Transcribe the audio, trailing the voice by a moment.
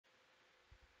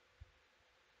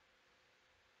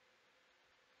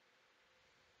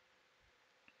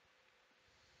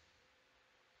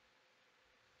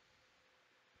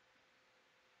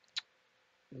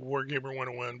Wargamer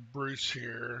 101, Bruce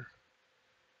here,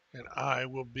 and I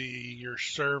will be your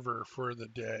server for the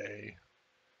day.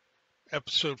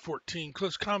 Episode 14,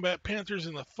 Close Combat Panthers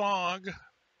in the Fog.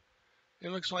 It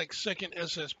looks like 2nd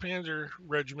SS Panzer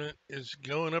Regiment is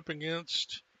going up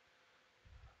against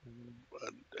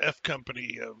F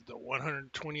Company of the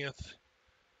 120th,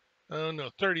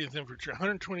 30th Infantry,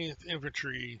 120th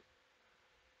Infantry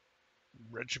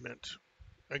Regiment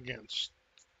against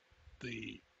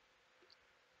the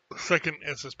 2nd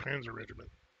SS Panzer Regiment.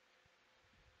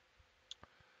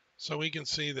 So we can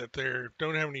see that they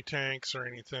don't have any tanks or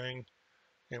anything,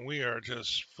 and we are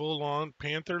just full on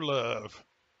Panther love.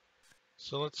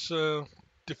 So let's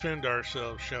defend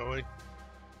ourselves, shall we?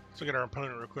 Let's look at our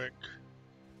opponent real quick.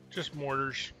 Just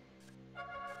mortars.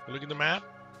 Look at the map.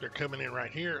 They're coming in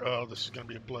right here. Oh, this is going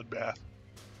to be a bloodbath.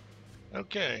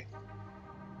 Okay.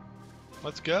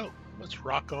 Let's go. Let's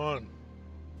rock on.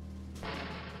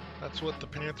 That's what the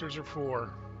Panthers are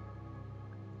for.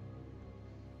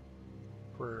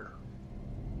 For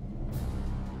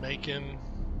making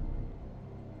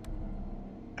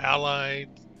Allied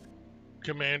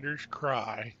commanders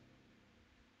cry.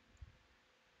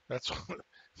 That's what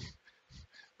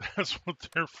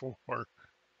they're for.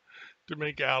 To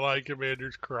make Allied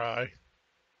commanders cry.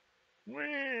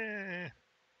 Wah.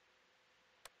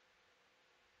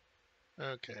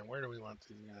 Okay, where do we want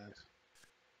these guys?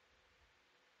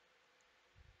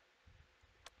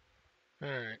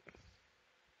 Alright.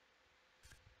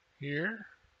 Here.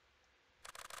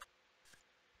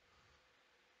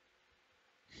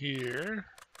 Here.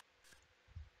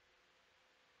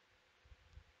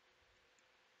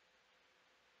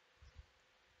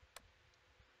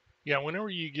 Yeah, whenever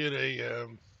you get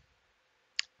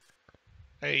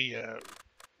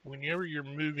whenever you're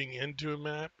moving into a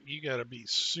map, you got to be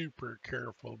super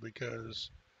careful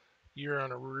because you're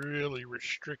on a really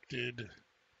restricted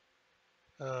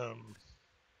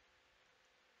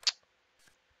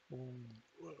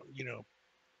you know,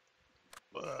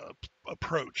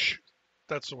 approach.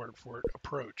 That's the word for it,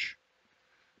 approach.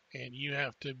 And you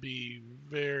have to be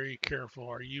very careful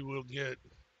or you will get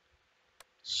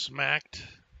smacked.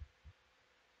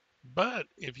 But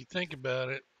if you think about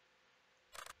it,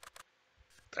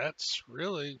 that's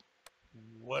really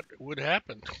what would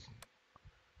happen.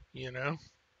 You know,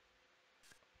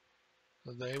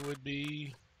 they would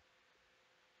be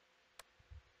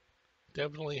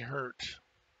definitely hurt.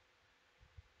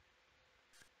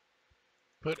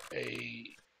 Put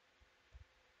a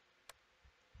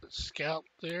scout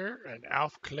there, an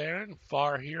Aufklären,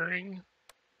 far hearing.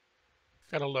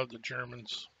 Gotta love the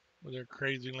Germans with their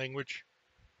crazy language.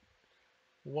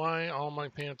 Why all my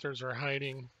Panthers are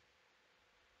hiding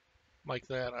like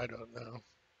that, I don't know.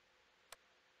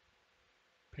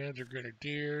 Panzer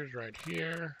Grenadiers right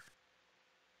here.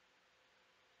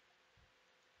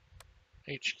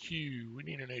 HQ, we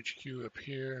need an HQ up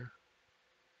here.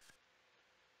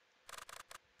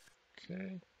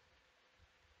 Okay.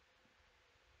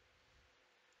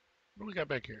 What do we got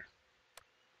back here?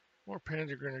 More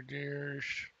Panzer Grenadiers.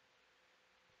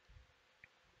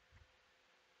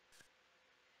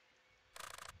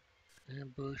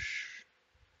 Ambush.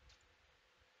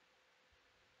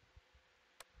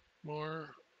 More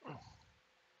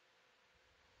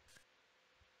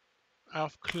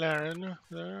Aufklären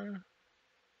there.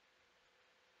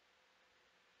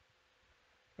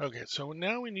 Okay, so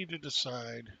now we need to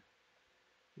decide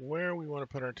where we want to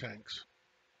put our tanks.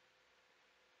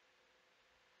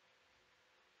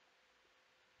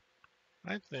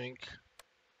 I think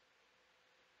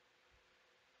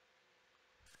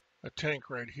a tank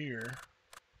right here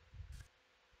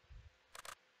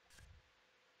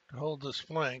to hold this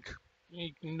flank.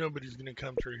 Nobody's going to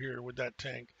come through here with that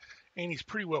tank. And he's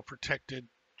pretty well protected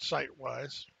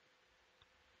sight-wise.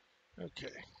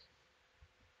 Okay.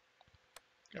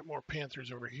 Got more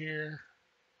Panthers over here.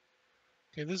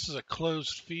 Okay, this is a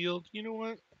closed field. You know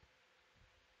what?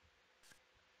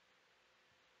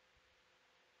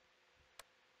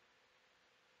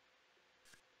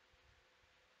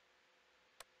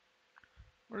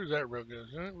 Where does that road go?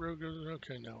 That road goes,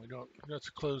 okay, no, we don't. That's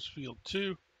a closed field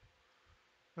too.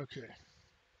 Okay.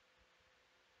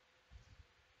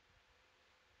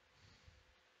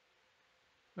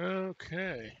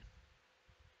 Okay.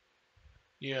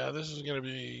 Yeah, this is gonna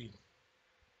be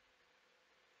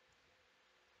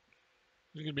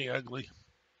ugly, to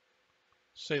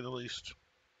say the least.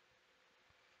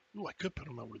 Ooh, I could put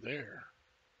him over there.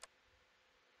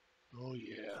 Oh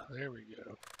yeah, there we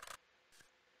go.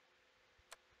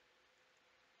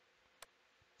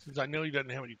 Since I know he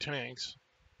doesn't have any tanks.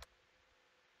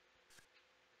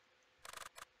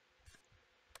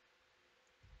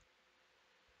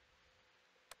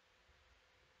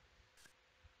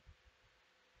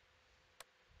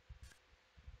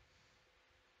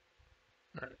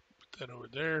 that over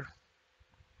there.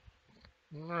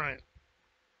 All right,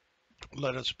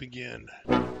 let us begin.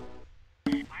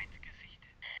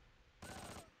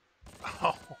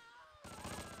 Oh,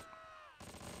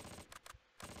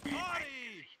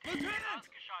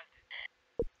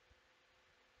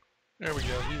 there we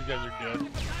go. These guys are dead.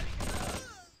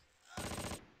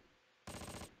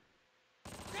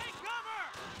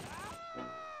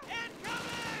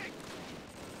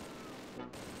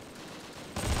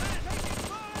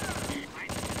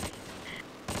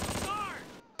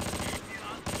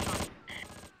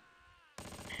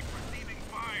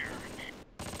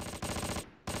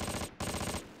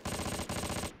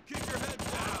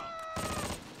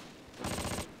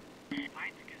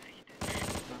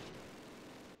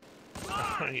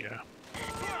 Oh, yeah.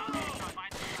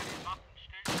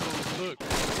 Oh, look.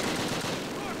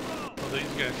 Oh,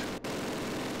 these guys.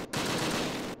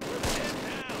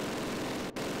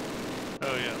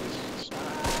 Oh, yeah. This is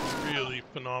really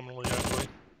phenomenally ugly.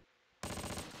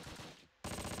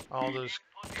 All those.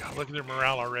 God, look at their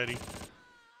morale already.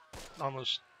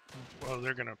 Almost. Well,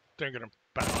 they're gonna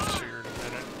bounce here in a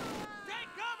minute.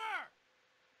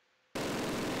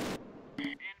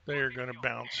 They are gonna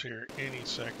bounce here any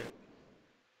second.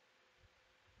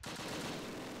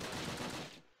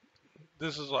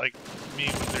 This is like me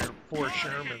with their 4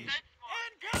 Shermans.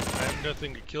 I have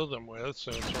nothing to kill them with,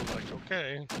 so it's sort of like,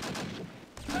 okay.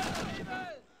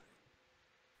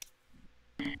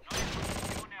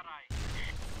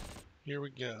 Here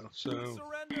we go. So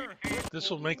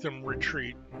this will make them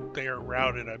retreat. They are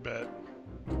routed, I bet.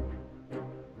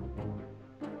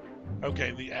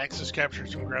 Okay, the Axis captured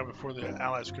some ground before the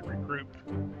Allies could regroup.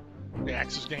 The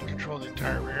Axis gained control of the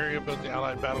entire area, but the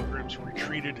Allied battle groups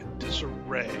retreated in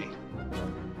disarray.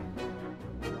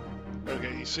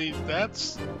 Okay, you see,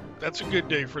 that's a good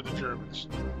day for the Germans.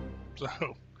 So,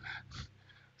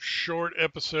 short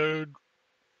episode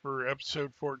for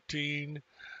episode 14.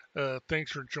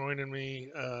 Thanks for joining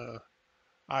me.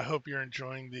 I hope you're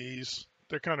enjoying these.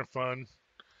 They're kind of fun.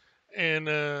 And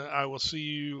I will see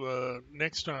you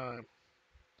next time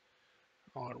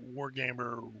on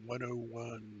Wargamer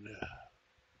 101.